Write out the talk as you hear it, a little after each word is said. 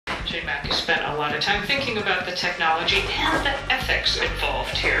Shane Mack has spent a lot of time thinking about the technology and the ethics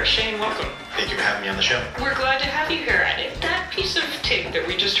involved here. Shane, welcome. Thank you for having me on the show. We're glad to have you here. And that piece of tape that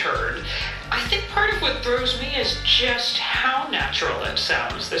we just heard, I think part of what throws me is just how natural it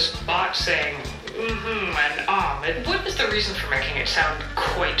sounds. This bot saying, and and what is the reason for making it sound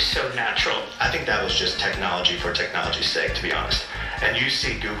quite so natural? I think that was just technology for technology's sake, to be honest. And you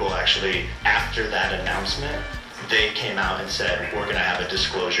see Google actually, after that announcement, they came out and said, we're going to have a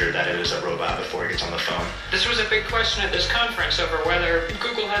disclosure that it is a robot before it gets on the phone. This was a big question at this conference over whether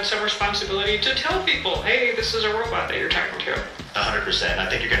Google had some responsibility to tell people, hey, this is a robot that you're talking to. 100%. I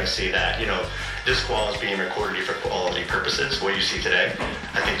think you're going to see that. This call is being recorded for quality purposes, what you see today.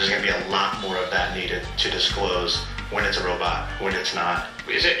 I think there's going to be a lot more of that needed to disclose when it's a robot, when it's not.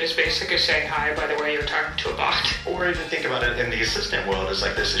 Is it as basic as saying, hi, by the way, you're talking to a bot? Or even think about it in the assistant world as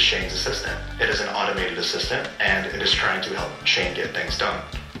like, this is Shane's assistant. It is an automated assistant, and it is trying to help Shane get things done.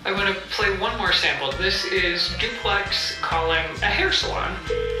 I want to play one more sample. This is Duplex calling a hair salon.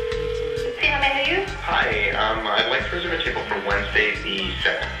 How may I help you? Hi, I'd like to reserve a table for Wednesday the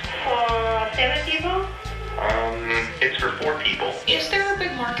 7th. For 7 people? It's for 4 people. Is there a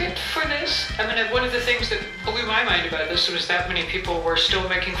big market for this? I mean, one of the things that blew my mind about this was that many people were still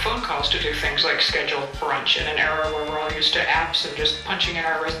making phone calls to do things like schedule brunch in an era where we're all used to apps and just punching in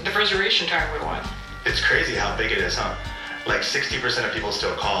the reservation time we want. It's crazy how big it is, huh? Like 60% of people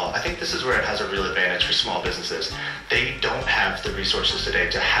still call. I think this is where it has a real advantage for small businesses. They don't have the resources today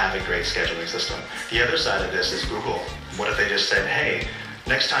to have a great scheduling system. The other side of this is Google. What if they just said, hey,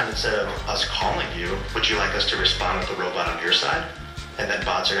 next time instead of us calling you, would you like us to respond with a robot on your side? And then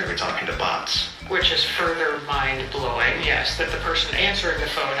bots are going to be talking to bots. Which is further mind-blowing, yes, that the person answering the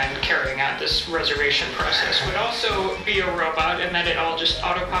phone and carrying out this reservation process would also be a robot, and that it all just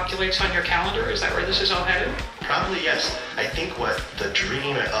auto-populates on your calendar? Is that where this is all headed? Probably, yes. I think what the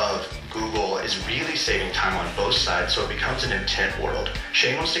dream of Google is really saving time on both sides, so it becomes an intent world.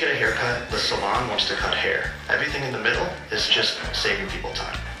 Shane wants to get a haircut, the salon wants to cut hair. Everything in the middle is just saving people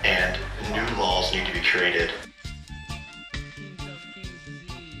time. And new laws need to be created